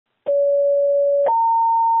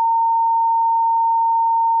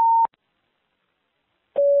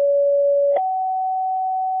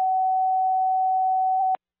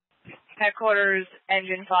Headquarters,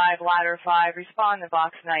 Engine 5, Ladder 5, respond to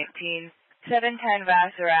Box 19, 710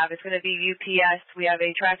 Vassar Ave. It's going to be UPS. We have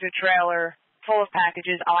a tractor trailer full of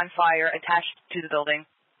packages on fire attached to the building.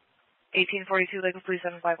 1842 Lakewood Police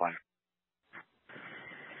 751.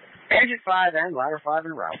 Engine 5 and Ladder 5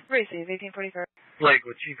 en route. Receive, 1844.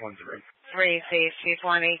 Lakewood, Chief 1's arriving. Receive, Chief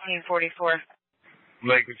 1, 1844.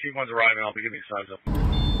 Lakewood, Chief 1's arriving. I'll be giving you a size up.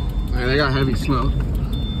 Man, they got heavy smoke.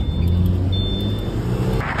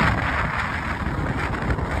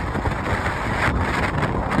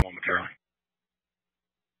 Momentarily.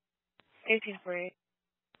 1848.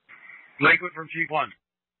 Lakewood from Chief 1.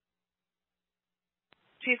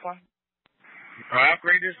 Chief 1. I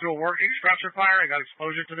upgrade this to a working structure fire. I got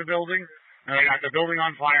exposure to the building, and I got the building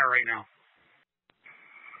on fire right now.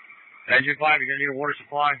 Engine 5, you're going to need a water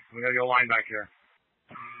supply. We got to get a line back here.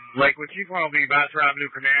 Lakewood, Chief 1 will be Vassar Avenue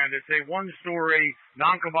Command. It's a one-story,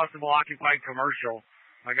 non-combustible occupied commercial.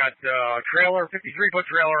 I got a trailer, 53-foot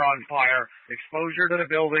trailer on fire, exposure to the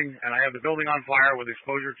building, and I have the building on fire with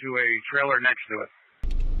exposure to a trailer next to it.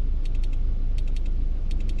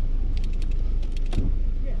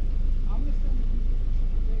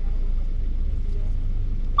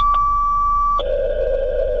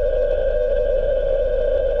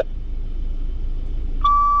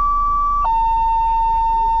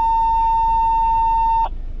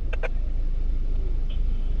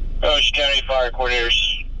 Ocean County Fire Coordinators,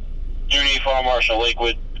 Duty Fire Marshal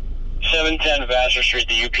Lakewood, 710 Vassar Street,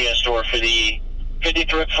 the UPS store for the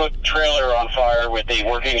 53-foot trailer on fire with a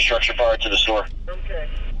working structure fire to the store. Okay.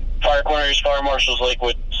 Fire Coordinators, Fire Marshals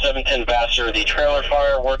Lakewood, 710 Vassar, the trailer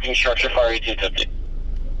fire, working structure fire, 1850.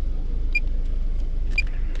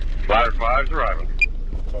 Ladder 5's arriving.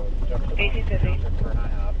 1850.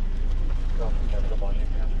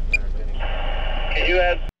 Can you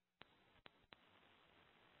add?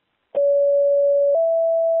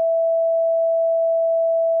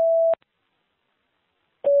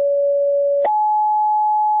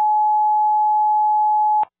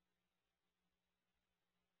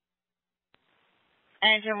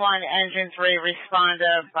 Engine 1, Engine 3, respond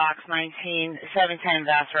to Box 19, 710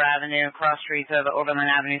 Vassar Avenue, cross streets of Overland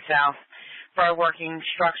Avenue South for a working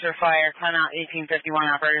structure fire. Timeout 1851,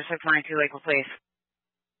 operator 692 Lakewood Police.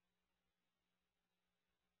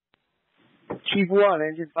 Chief 1,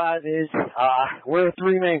 Engine 5 is, we're a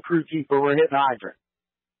three-man crew, Chief, but we're hitting the hydrant.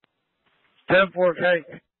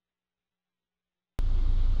 10-4,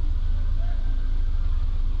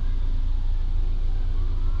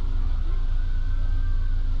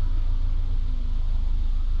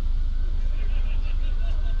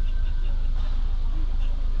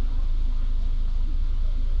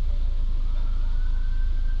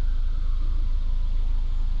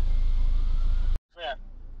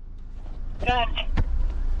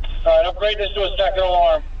 Alright, upgrade this to a second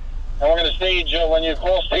alarm. And we're going to stage, when you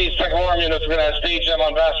call stage second alarm units, we're going to stage them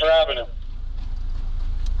on Vassar Avenue.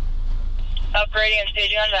 Upgrading and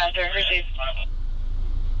staging on Vassar. Receive.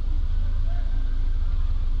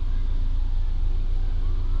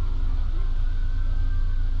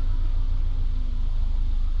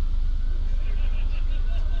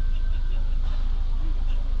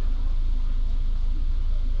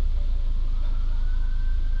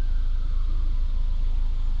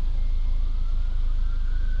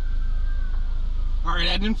 Alright,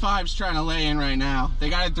 Engine 5's trying to lay in right now. They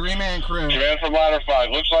got a three-man crew. Command from Ladder 5.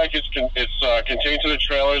 Looks like it's contained to the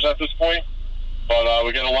trailers at this point, but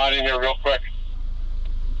we're going to line in here real quick.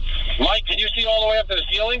 Mike, can you see all the way up to the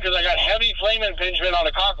ceiling? Because I got heavy flame impingement on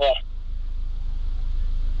the cockwall.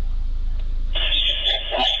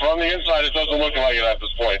 From the inside, it doesn't look like it at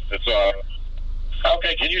this point. It's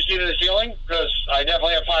okay, can you see to the ceiling? Because I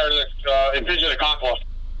definitely have fire to impinge the cockwall.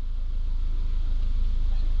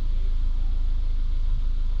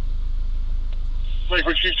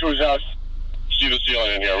 Lakewood Chief 2 is out. See the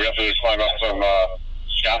ceiling in here. We have to just climb up some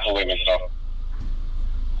scaffolding and stuff.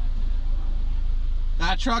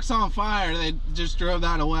 That truck's on fire. They just drove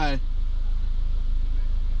that away.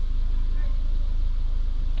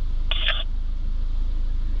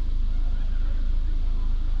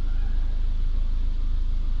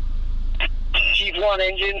 Chief 1,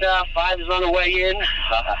 Engine 5 is on the way in.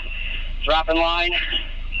 Dropping line.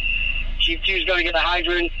 Chief 2 is going to get the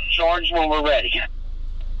hydrant charged when we're ready.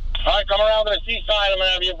 All right, come around to the seaside. I'm going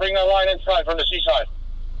to have you bring that line inside from the seaside.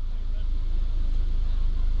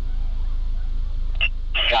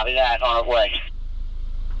 Copy that, on our way.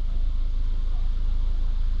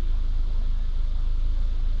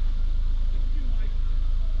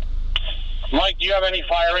 Mike, do you have any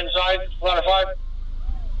fire inside, Ladder 5?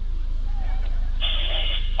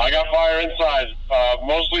 I got fire inside,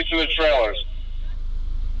 mostly to the trailers.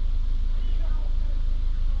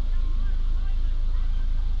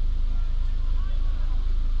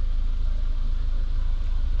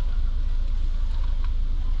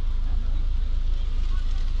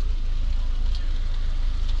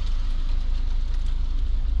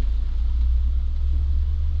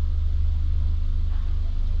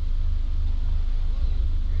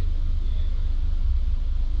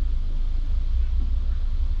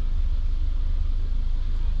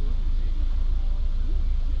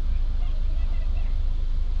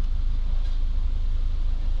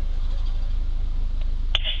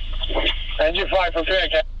 Engine 5 from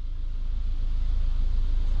Command K.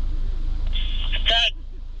 Ted.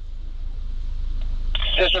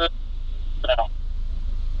 Disregard now.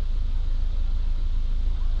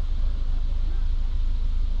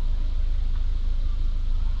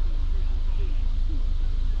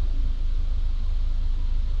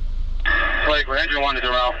 Lakewood, engine 1 is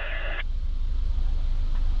around.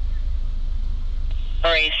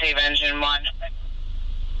 Receive engine 1.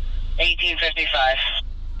 1855.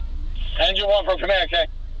 Engine 1 from Command K.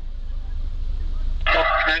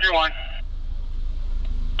 Engine 1.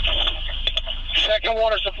 Second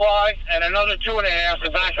water supply and another 2.5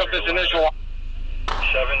 to back up this initial one.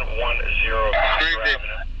 710 Vassar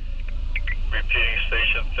Avenue. Repeating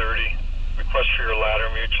station 30. Request for your ladder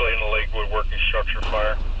mutual aid in the Lakewood working structure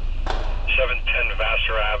fire. 710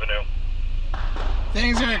 Vassar Avenue.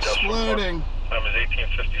 Things are exploding. Time is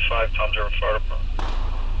 1855. Tom's River Fire Department.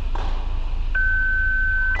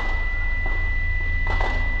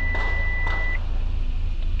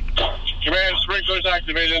 Command, sprinklers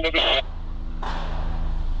activated into the...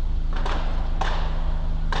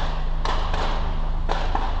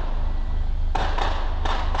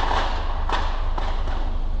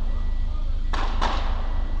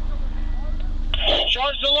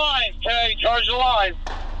 Charge the line, Kay, charge the line.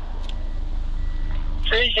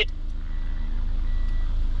 Easy.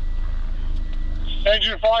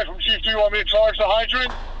 Engine 5 from Chief, do you want me to charge the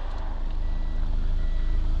hydrant?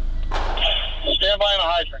 Stand by on the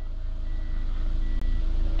hydrant.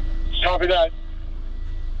 Copy that.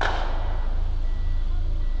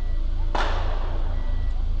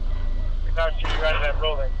 We got you out of that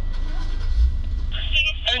building.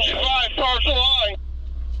 Engine 5, charge the line.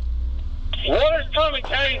 Water's coming,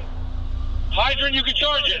 Kay. Hydrant, you can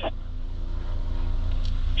charge it.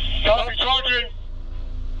 Copy, charging.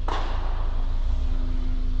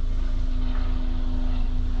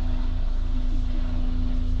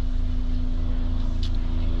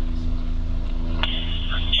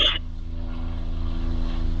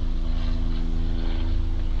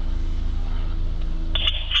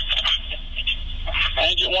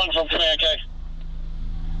 Engine 1 from Command K.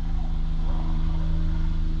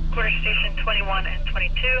 Quarter station 21 and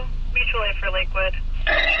 22, mutual aid for Lakewood.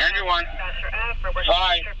 Engine 1. Vassar Ave for working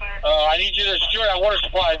Hi. structure fire. I need you to secure that water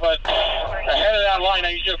supply, but ahead of that line,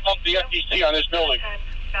 I need you to pump the FDC on this building. 10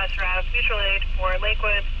 Vassar Ave, mutual aid for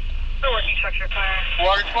Lakewood for working structure fire.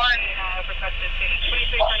 Water supply? We have requested station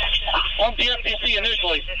 23 for an engine. Pump the FDC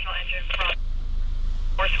initially. Additional engine from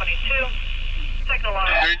 422. Second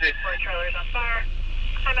alarm for trailers on fire.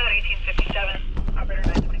 I'm at 1857.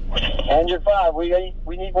 Operator 924. Engine 5, we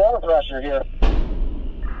need water pressure here.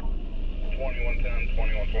 2110,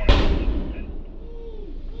 2120.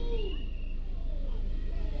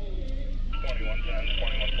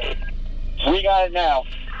 2110, 2120. We got it now. Do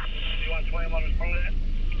you want 21 as part of that?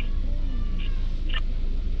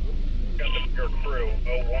 Got your crew,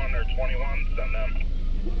 01 or 21, send them.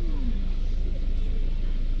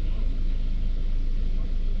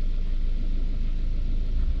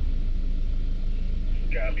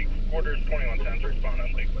 Copy. Orders 2110 to respond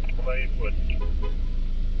on Lakewood.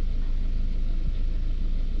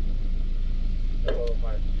 Oh,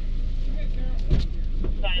 my.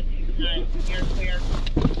 529, you're clear.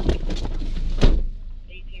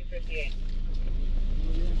 1858.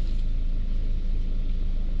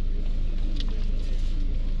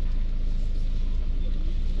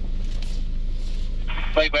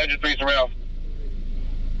 Lakewood, engine 3's around.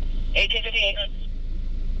 1858.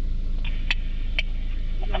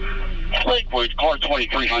 Lakewood, car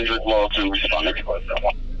 2300, low to respond.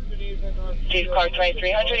 Chief, car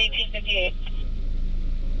 2300, 1858.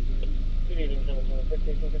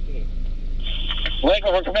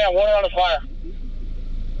 Lakewood from command, water on the fire.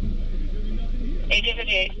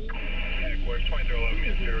 1858. Yeah, Quarters 2311,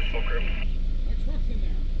 is zero, full crew.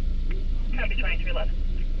 Copy 2311.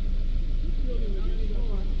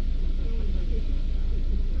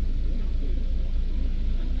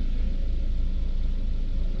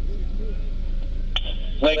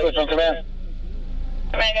 Lakewood from command.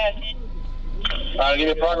 Command, guys. I'll give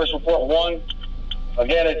you progress report 1.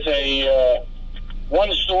 Again, it's a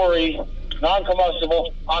one-story,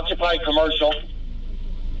 non-combustible, occupied commercial.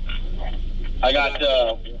 I got 6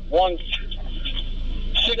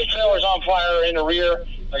 trailers on fire in the rear.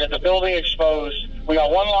 I got the building exposed. We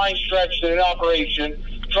got one line stretched and in operation.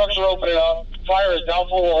 Trucks are opening up. Fire is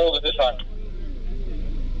doubtful we'll hold it this time.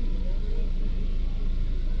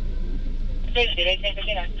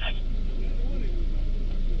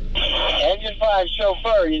 Engine 5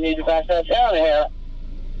 chauffeur, you need to back that down here.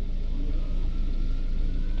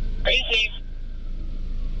 Receive.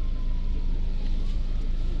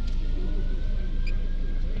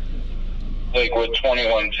 Lakewood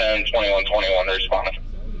 2110, 2121, they're responding.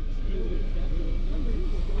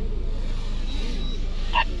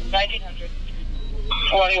 1900.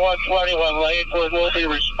 2121, Lakewood will be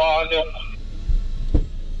responding.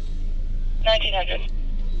 1900.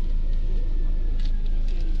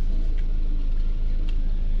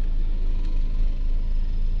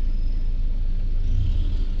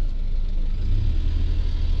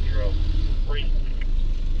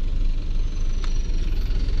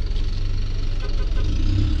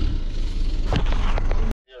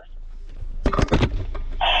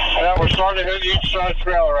 Yeah, we're starting to hit each side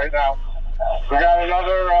trailer right now. We got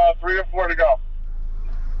another 3 or 4 to go.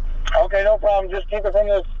 Okay, no problem. Just keep it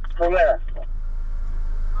from there.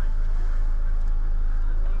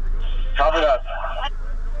 Copy that.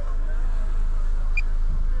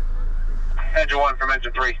 Engine 1 from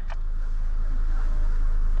engine 3.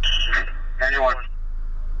 Engine 1.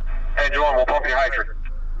 Engine 1, we'll pump your hydrant.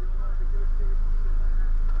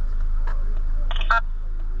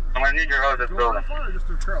 I'm gonna need your hose at the building.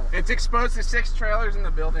 It's exposed to 6 trailers in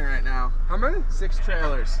the building right now. How many? 6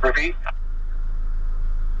 trailers. Repeat.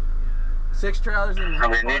 6 trailers in the building.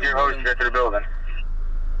 I'm gonna need your hose to get to the building.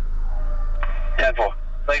 10-4.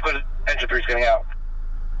 Lakewood engine 3's getting out.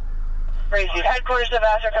 Crazy. Headquarters to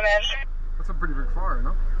Vassar Command. That's a pretty big fire,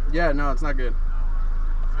 no? Yeah, no, it's not good.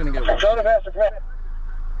 It's gonna get worse. Go to Vassar Command.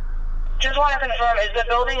 Just want to confirm, is the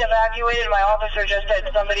building evacuated? My officer just said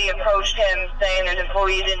somebody approached him saying there's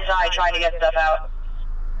employees inside trying to get stuff out.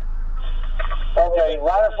 Okay,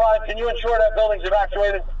 ladder 5, can you ensure that building's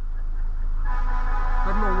evacuated?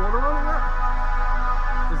 Have no water running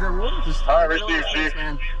yet? Is there water? Just Alright, receive, Chief.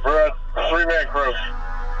 We're a 3-man crew.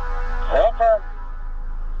 Confirm.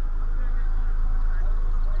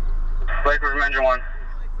 Lakewood from engine 1.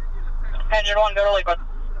 Engine 1, go to Lakewood.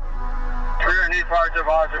 We're gonna need parts of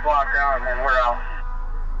Vassar block down and we're out.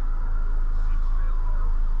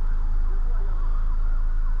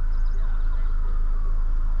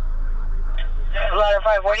 Ladder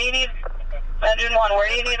 5, where do you need? Engine 1, where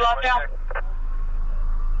do you need lockdown?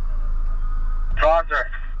 Vassar.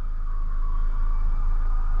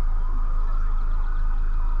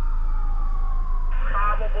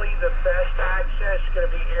 Probably the best access is going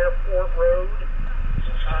to be Airport Road.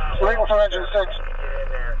 Lakewood from engine 6. Get in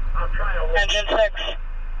there. I'm trying to Engine 6.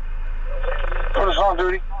 Put us on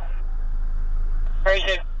duty.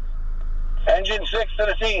 Racing. Engine 6 to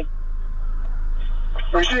the scene.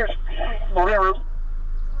 Receive. Moving en route.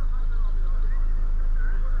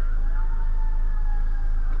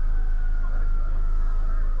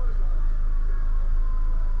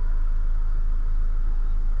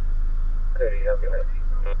 Okay, okay.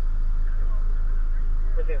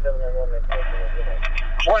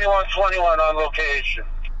 2121 on location.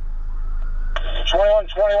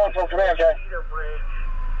 2121 from command, okay? Cedar Bridge.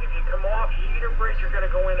 If you come off Cedar Bridge, you're going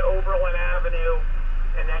to go in Oberlin Avenue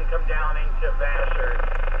and then come down into Vassar.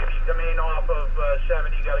 If you come in off of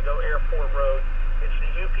 70, you got to go Airport Road. It's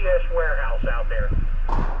the UPS warehouse out there.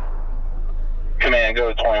 Command, go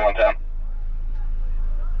to 2110.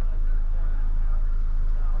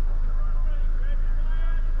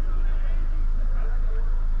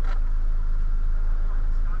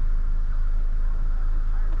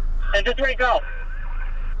 Engine 3, go.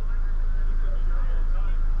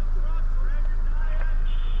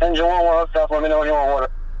 Engine 1, we're hooked up. Let me know when you want water.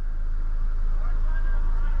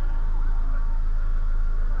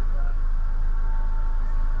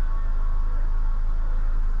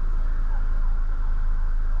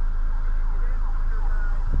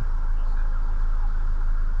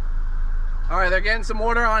 Alright, they're getting some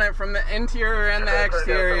water on it from the interior and the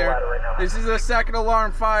exterior. This is a second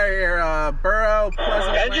alarm fire here. Boro,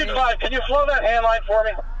 Pleasant Engine 5, can you flow that hand line for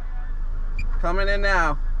me? coming in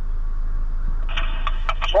now.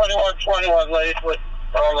 2121 Lakewood,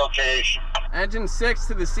 our location. Engine 6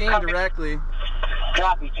 to the scene directly.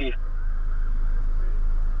 Copy, Chief.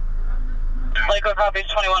 Lakewood copies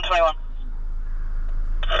 2121.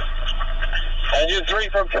 Engine 3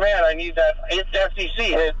 from command, I need that FCC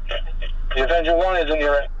hit. If engine 1 is in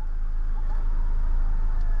your...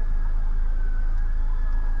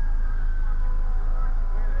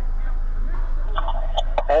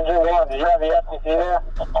 Engine 1, do you have the FCC there?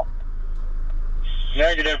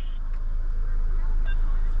 Negative.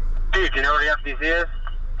 Chief, do you know where the FCC is?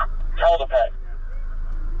 Hold the pad.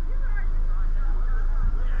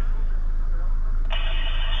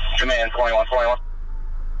 Command 2121.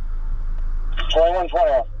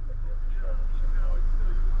 2121.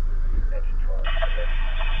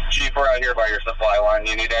 Chief, we're out here by your supply line.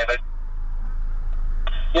 You need anything?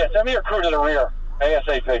 Yeah, send me your crew to the rear,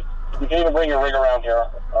 ASAP. You can even bring your rig around here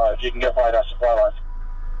if you can get by that supply line.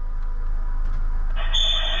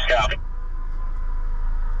 Copy.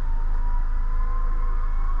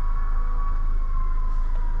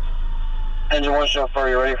 Engine 1 chauffeur,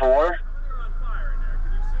 you ready for water?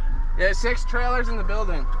 Yeah, 6 trailers in the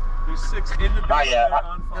building. There's 6 in the building. Not yet.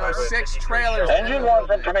 On fire. No, 6 trailers. Engine 1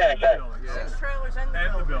 from command, okay? Yeah. 6 trailers in the And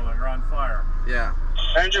the building. building are on fire. Yeah.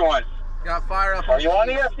 Engine 1. Got fire up. Are you on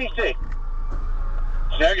the FTC?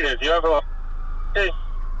 Negative. You have a... Hey.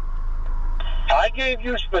 I gave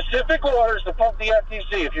you specific orders to pump the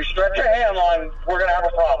FTC. If you stretch your hand line, we're going to have a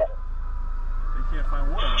problem. They can't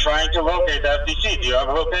find water. Trying to locate the FTC. Do you have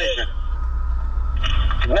a location?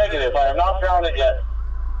 Negative. I have not found it yet.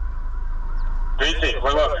 3C.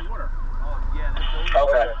 We're looking.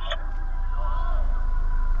 Okay.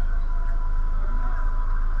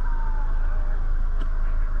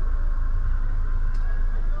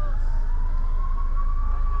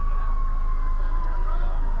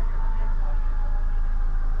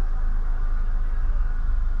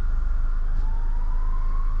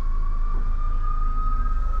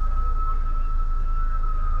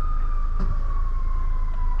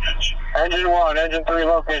 Engine 1, engine 3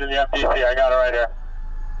 located the FTC. I got it right here.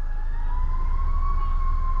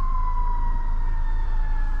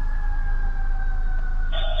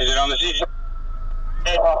 Is it on the seat?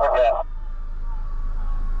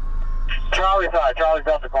 Charlie side. Charlie's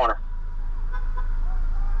out the corner.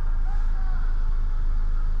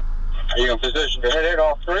 Are you in position to hit it,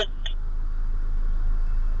 all 3?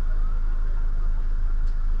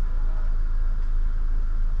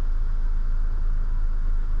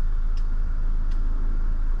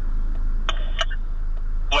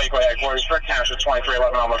 Lakewood headquarters, Brick Township,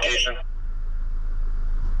 2311 on location.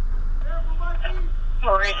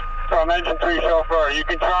 Sorry. From engine 3 chauffeur, you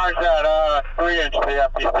can charge that 3-inch to the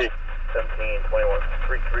FTC.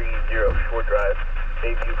 1721-330 Shore Drive,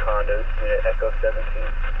 Bayview Condos, unit Echo 17.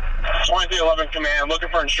 2311 command, looking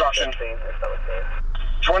for instructions.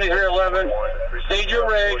 2311, stage your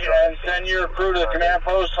rig and send your crew to the command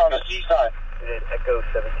post on the seaside. Unit Echo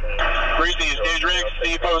 17. 3C, stage rig,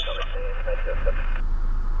 C post.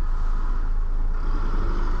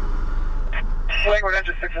 Lakewood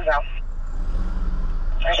engine 6 is out.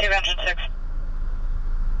 Receive engine 6.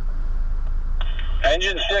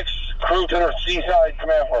 Engine 6, crew to the seaside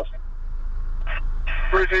command post.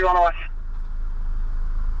 3C on the way.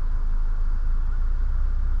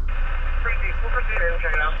 3C, we'll proceed here and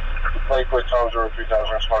check it out. Lakewood Tower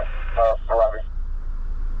 03000, respond. Arriving.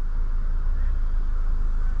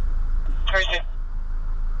 3C.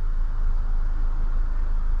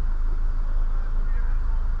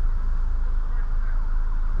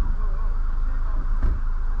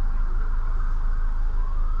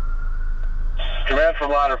 Command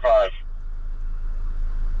from ladder 5.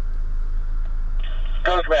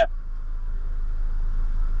 Go to command.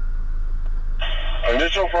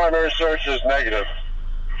 Initial primary search is negative.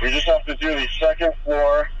 We just have to do the second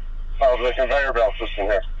floor of the conveyor belt system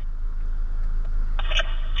here.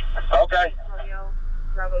 Okay.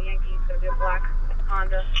 Bravo Yankee, it's going to be a black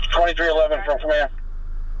Honda. 2311 from command.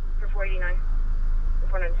 For 489.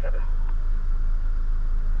 497.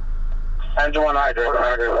 Engine 1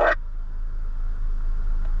 hydrant.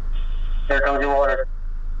 Here comes your order.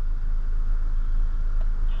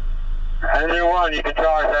 Engine 1, you can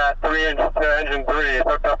charge that 3-inch to engine 3. It's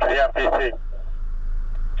hooked up to the FTC.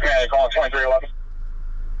 Okay, call it 2311.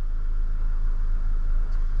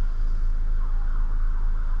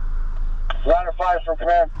 Ladder 5 from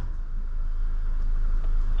command.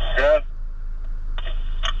 Good.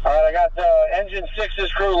 Alright, I got engine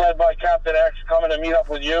 6's crew led by Captain X coming to meet up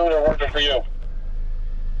with you. They're working for you.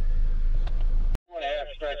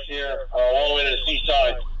 1.5 stretch here, all the way to the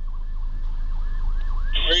seaside.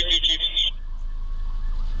 3 Chief.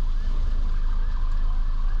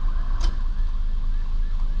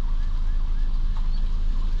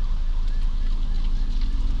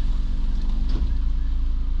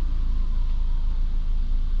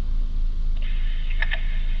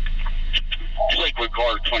 Lakewood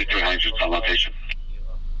car 2300 on location.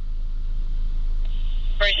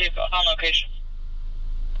 3C on location.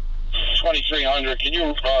 2300, can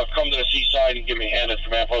you come to the seaside and give me a hand at the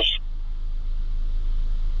command post?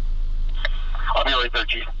 I'll be right there,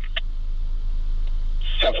 Chief.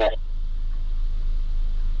 10-4.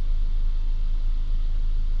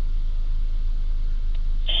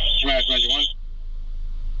 Smash engine 1.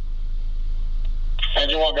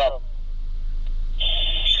 Engine 1, go.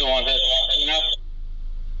 Still on this.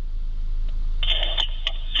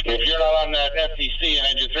 If you're not on that FTC and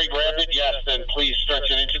engine 3 grabbed it, yes, then please stretch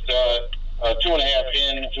an inch, 2.5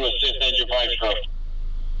 in to assist engine 5's crew.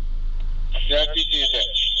 The FTC is in.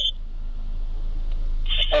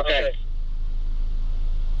 Okay.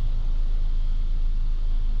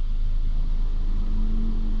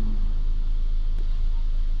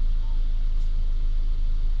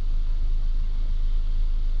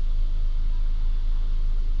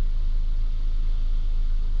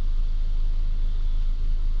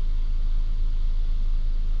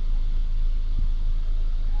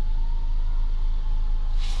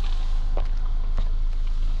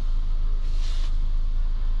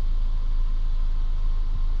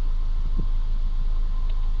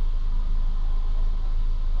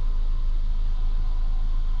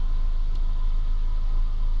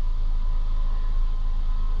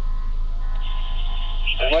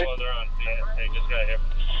 They're on. Hey, just got here.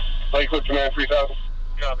 Lakewood Command 3000.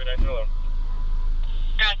 Copy, nice and alone.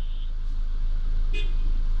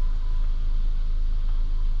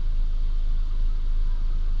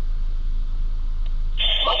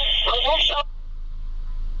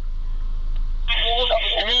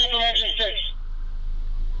 Engine 6.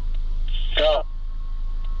 Go.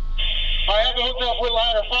 I haven't hooked up with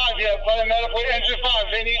ladder 5 yet, but I met up with engine 5.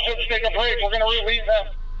 They need to take a break. We're going to relieve them.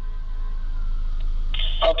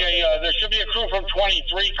 Okay, there should be a crew from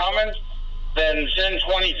 23 coming. Then send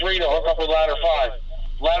 23 to hook up with ladder 5.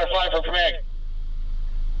 Ladder 5 for command.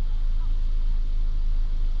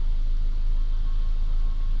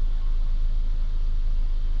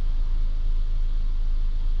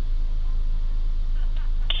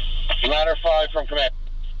 Ladder 5 from command.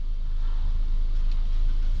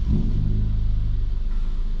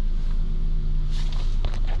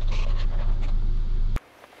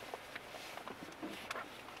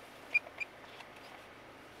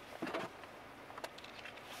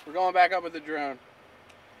 We're going back up with the drone.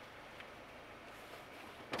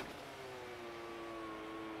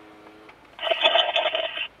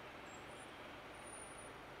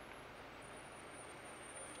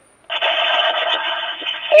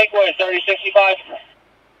 Lakewood 3065.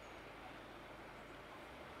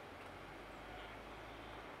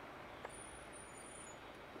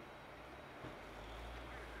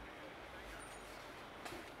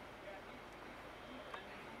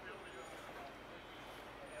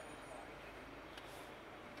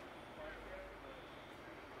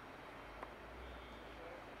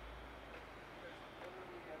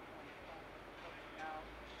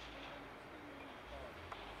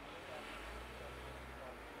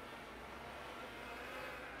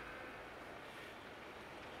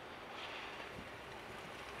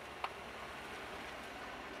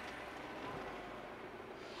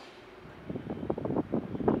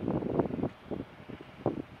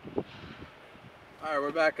 Alright,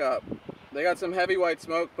 we're back up. They got some heavy white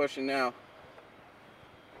smoke pushing now.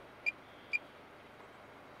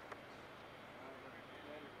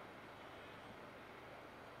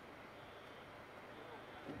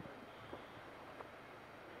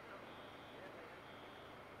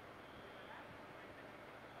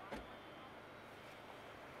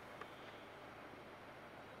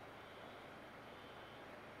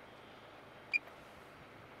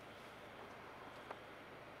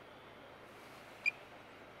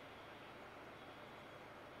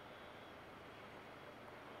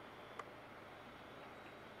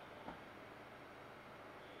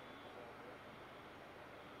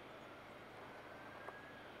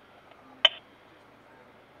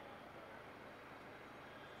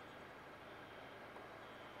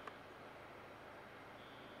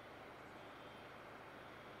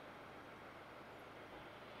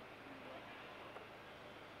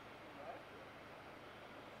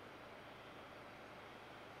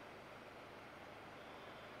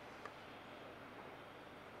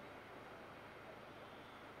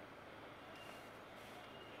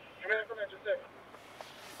 Command from engine 6.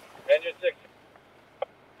 Engine 6.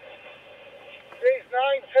 Phase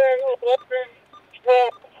 9, 10, 11,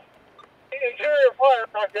 12. Interior fire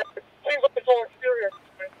contact. Seems like it's all exterior.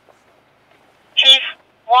 Chief,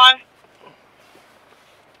 1.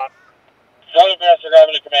 Southern Vassar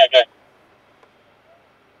driving to command, guy.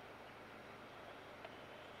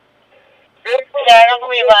 Yeah, I don't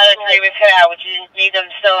believe ladder 3 was hit out. Would you need them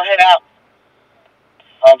still hit out?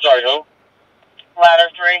 I'm sorry, who? Ladder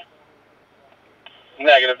 3.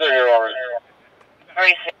 Negative, they're here already.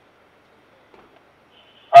 3-6.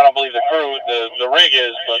 I don't believe the crew, the rig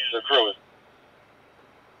is, but the crew is.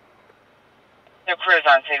 The crew's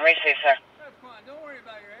on scene. Receive, sir. That's fine. Don't worry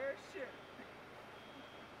about your hair. Shit.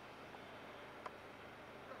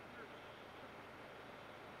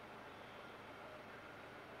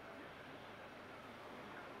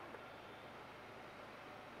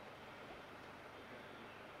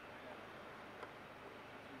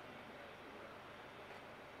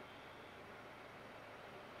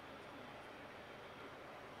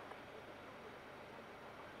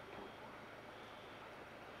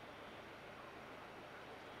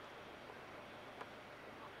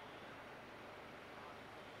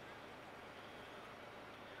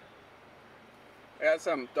 I got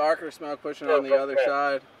some darker smoke pushing on the other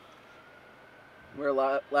side. Where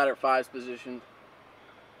ladder 5's positioned.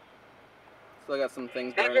 Still got some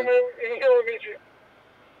things burning.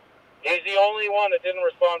 He's the only one that didn't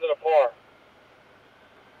respond to the par.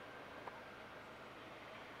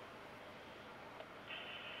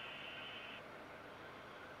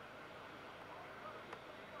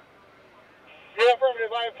 Yeah,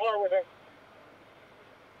 affirmative. I have par with him.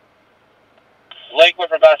 Lakewood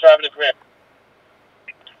from Vassar Avenue, Command.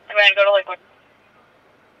 Command, go to Lakewood.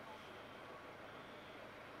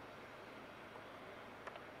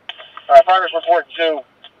 Alright, progress report 2.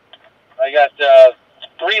 I got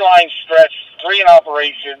 3 lines stretched, 3 in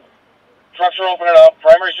operation. Trucks are opening up.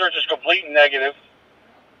 Primary search is complete and negative.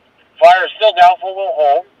 Fire is still doubtful, will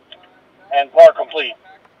hold. And par complete.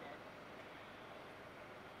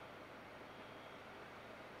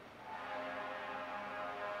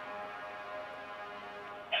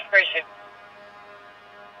 Appreciate it.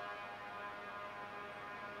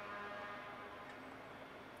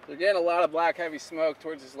 They're getting a lot of black heavy smoke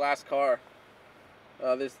towards this last car.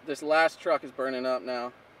 This last truck is burning up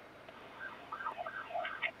now.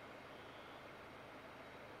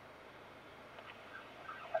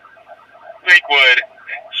 Lakewood,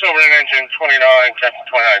 Silverton engine 29, traffic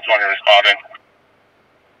 2920 responding.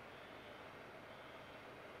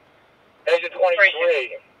 Engine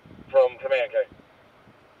 23 from Command K.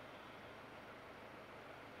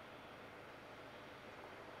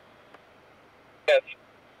 Yes.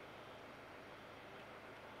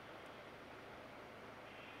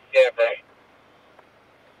 Yeah, right.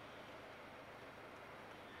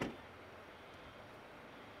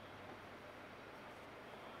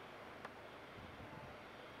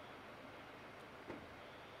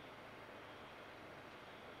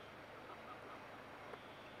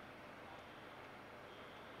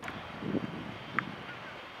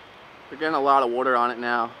 They're getting a lot of water on it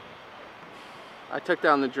now. I took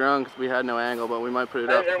down the drone because we had no angle, but we might put it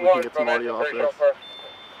up if we can get some audio off this.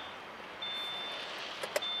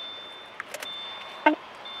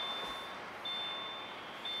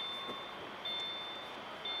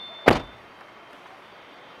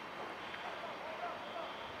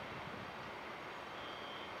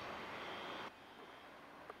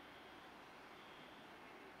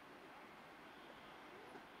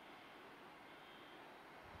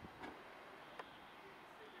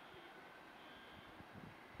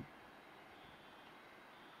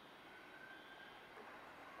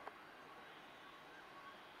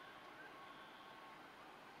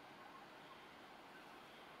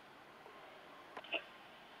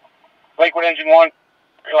 Lakewood engine 1,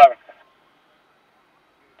 11.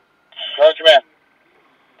 Go to command.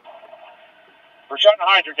 We're shutting the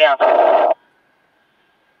hydrant down.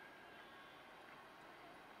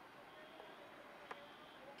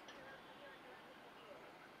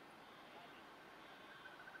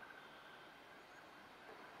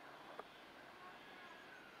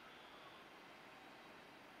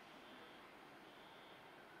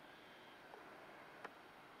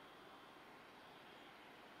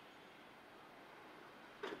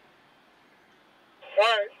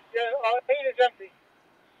 Alright, yeah, 8 is empty.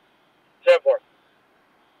 7-4.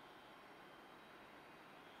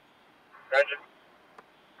 Engine.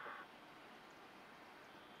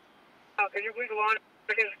 Can you please line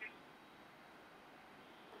again?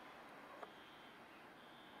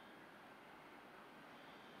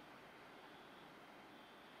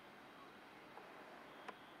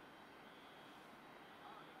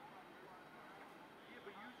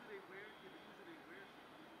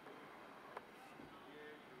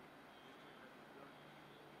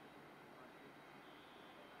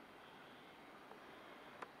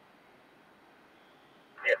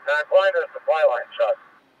 The attack line or the supply line, Chuck?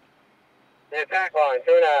 The attack line,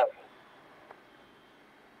 2.5.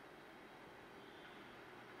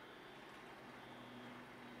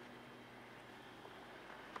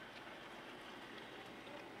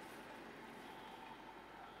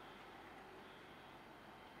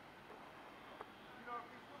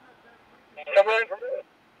 Coming in from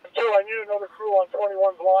 2, I need another crew on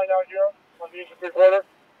 21's line out here on the engine 3-quarter.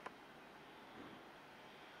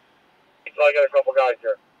 So I got a couple guys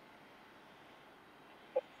here.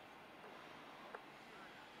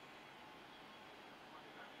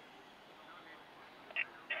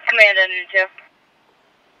 Command engine 2.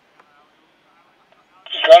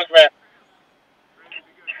 Go to command.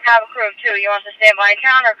 Have a crew of 2. You want to stand by in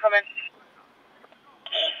town or come in?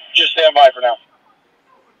 Just stand by for now.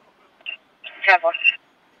 10-4.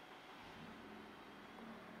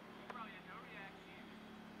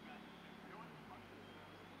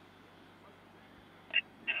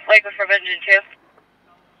 Lakewood from engine 2.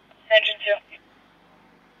 Engine 2.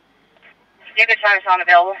 Your good time is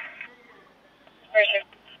unavailable. Where's you?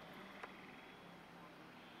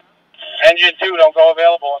 Engine 2 don't go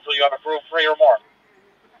available until you have a crew of 3 or more.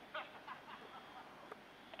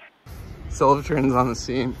 Silverton's on the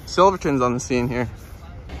scene. Silverton's on the scene here.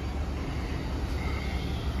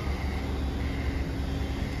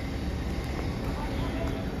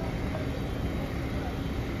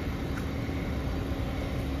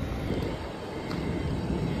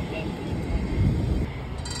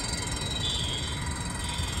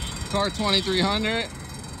 Car 2300.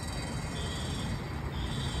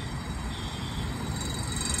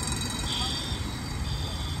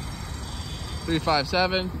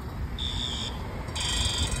 $357.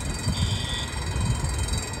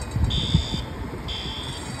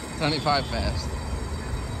 $75 fast.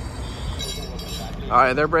 All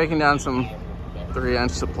right, they're breaking down some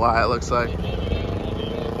 3-inch supply, it looks like.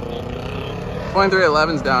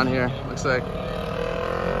 2311's down here, looks like.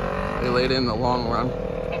 They laid in the long run.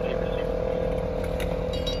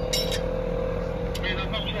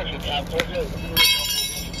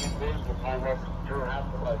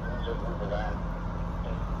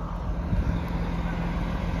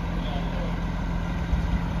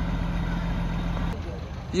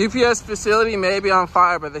 UPS facility may be on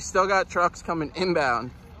fire, but they still got trucks coming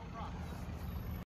inbound.